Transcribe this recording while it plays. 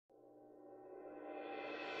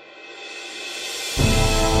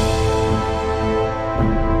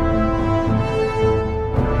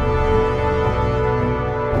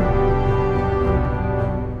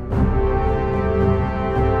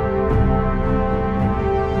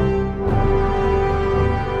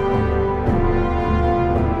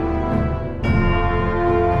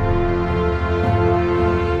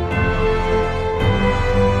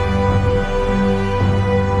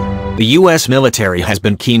The U.S. military has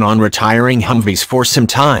been keen on retiring Humvees for some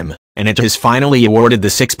time, and it has finally awarded the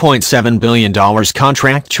 $6.7 billion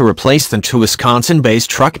contract to replace them to Wisconsin-based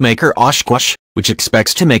truck maker Oshkosh, which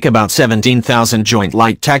expects to make about 17,000 Joint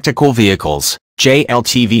Light Tactical Vehicles,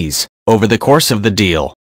 JLTVs, over the course of the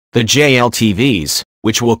deal. The JLTVs,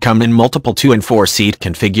 which will come in multiple 2- and 4-seat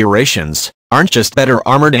configurations, aren't just better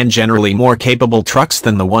armored and generally more capable trucks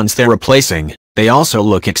than the ones they're replacing, they also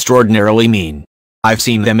look extraordinarily mean. I've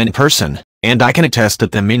seen them in person, and I can attest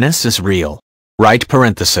that the meanness is real. Right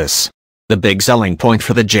parenthesis. The big selling point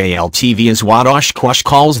for the JLTV is what Oshkosh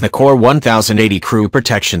calls the Core 1080 Crew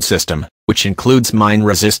Protection System, which includes mine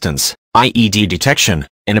resistance, IED detection,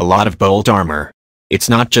 and a lot of bolt armor. It's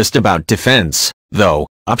not just about defense, though.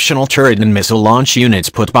 Optional turret and missile launch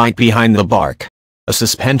units put bite behind the bark. A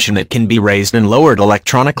suspension that can be raised and lowered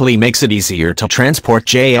electronically makes it easier to transport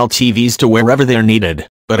JLTVs to wherever they're needed,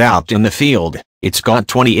 but out in the field, it's got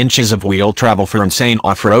 20 inches of wheel travel for insane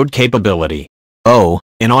off-road capability. Oh,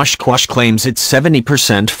 and Oshkosh claims it's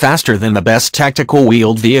 70% faster than the best tactical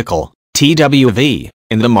wheeled vehicle, TWV,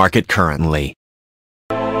 in the market currently.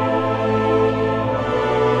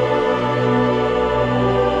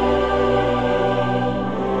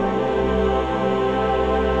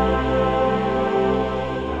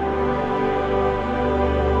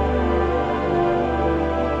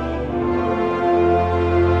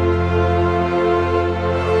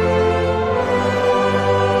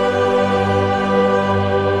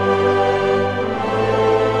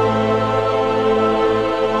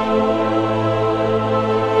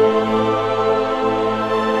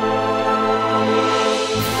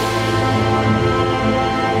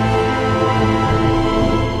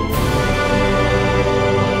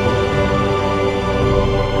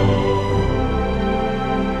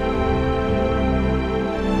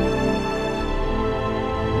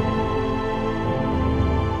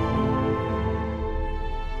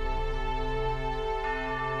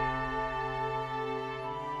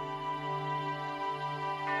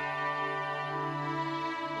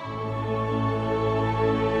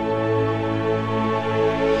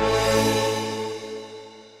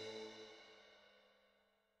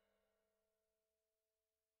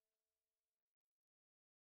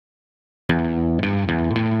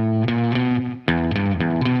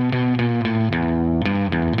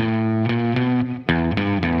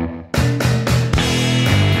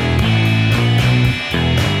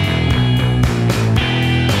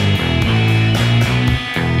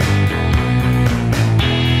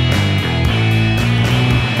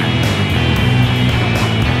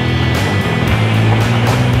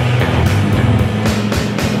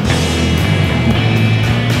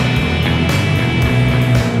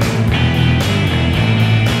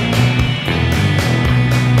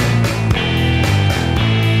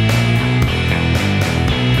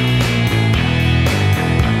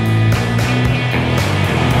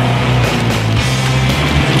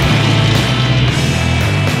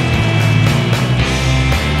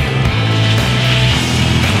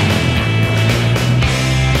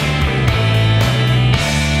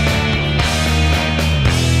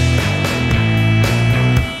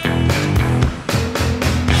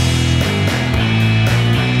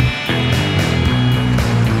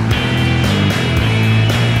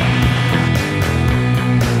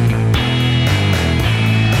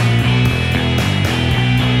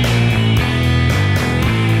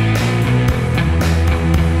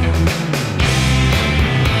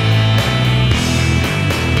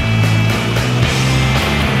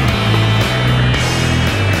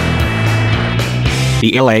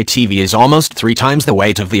 The L-ATV is almost 3 times the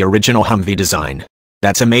weight of the original Humvee design.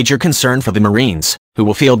 That's a major concern for the Marines, who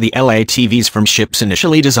will field the L-ATVs from ships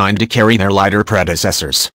initially designed to carry their lighter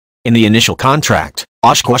predecessors. In the initial contract,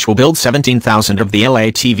 Oshkosh will build 17,000 of the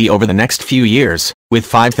L-ATV over the next few years, with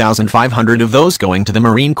 5,500 of those going to the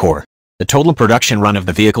Marine Corps. The total production run of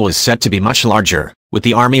the vehicle is set to be much larger, with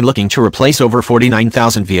the Army looking to replace over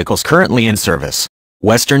 49,000 vehicles currently in service.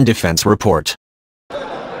 Western Defense Report.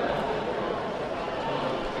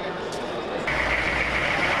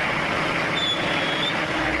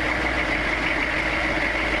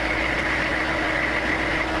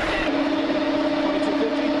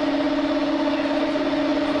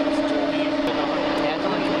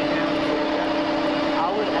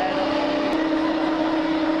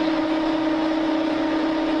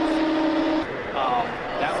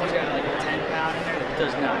 That one's got like a 10 pound in there. That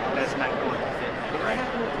does not. That's not going to fit.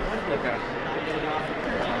 Okay.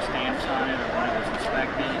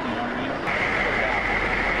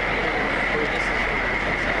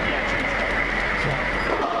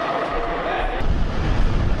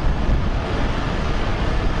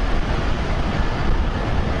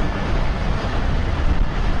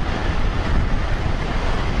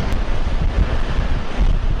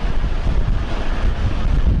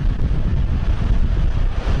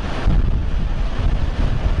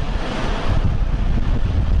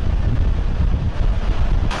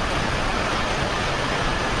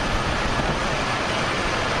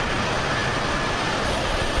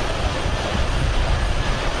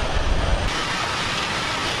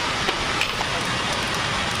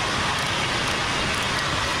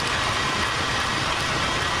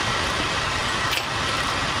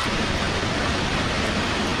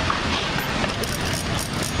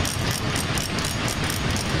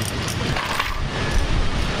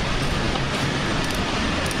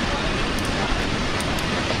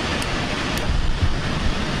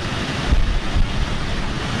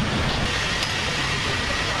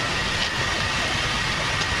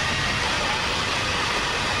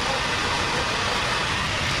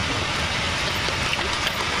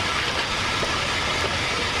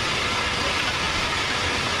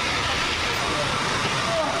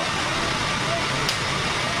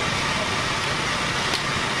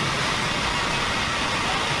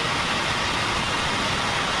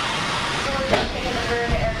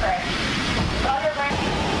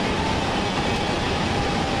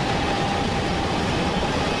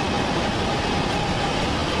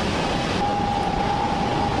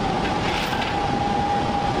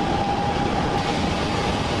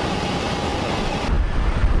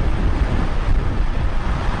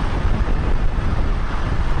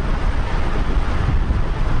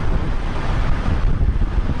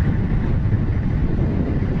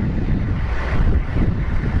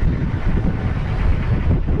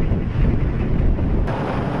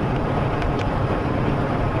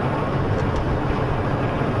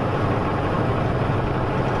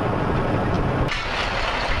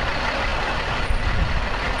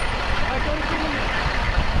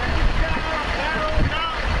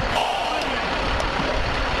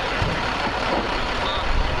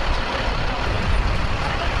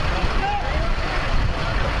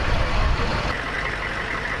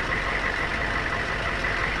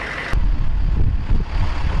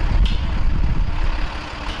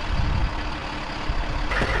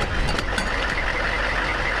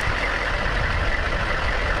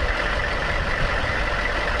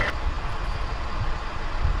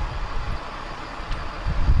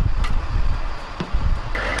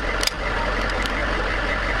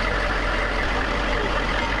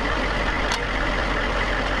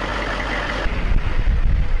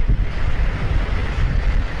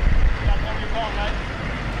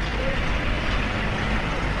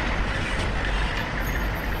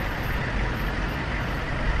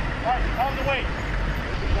 wait.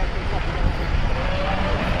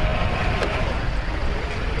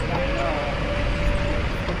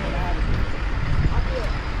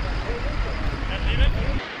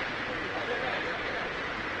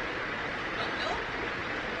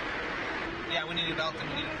 Yeah, we need a belt and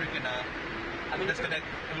we need a freaking, that's gonna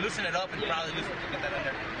loosen it up and probably get that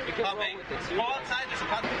under. Pull outside, there's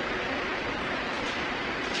a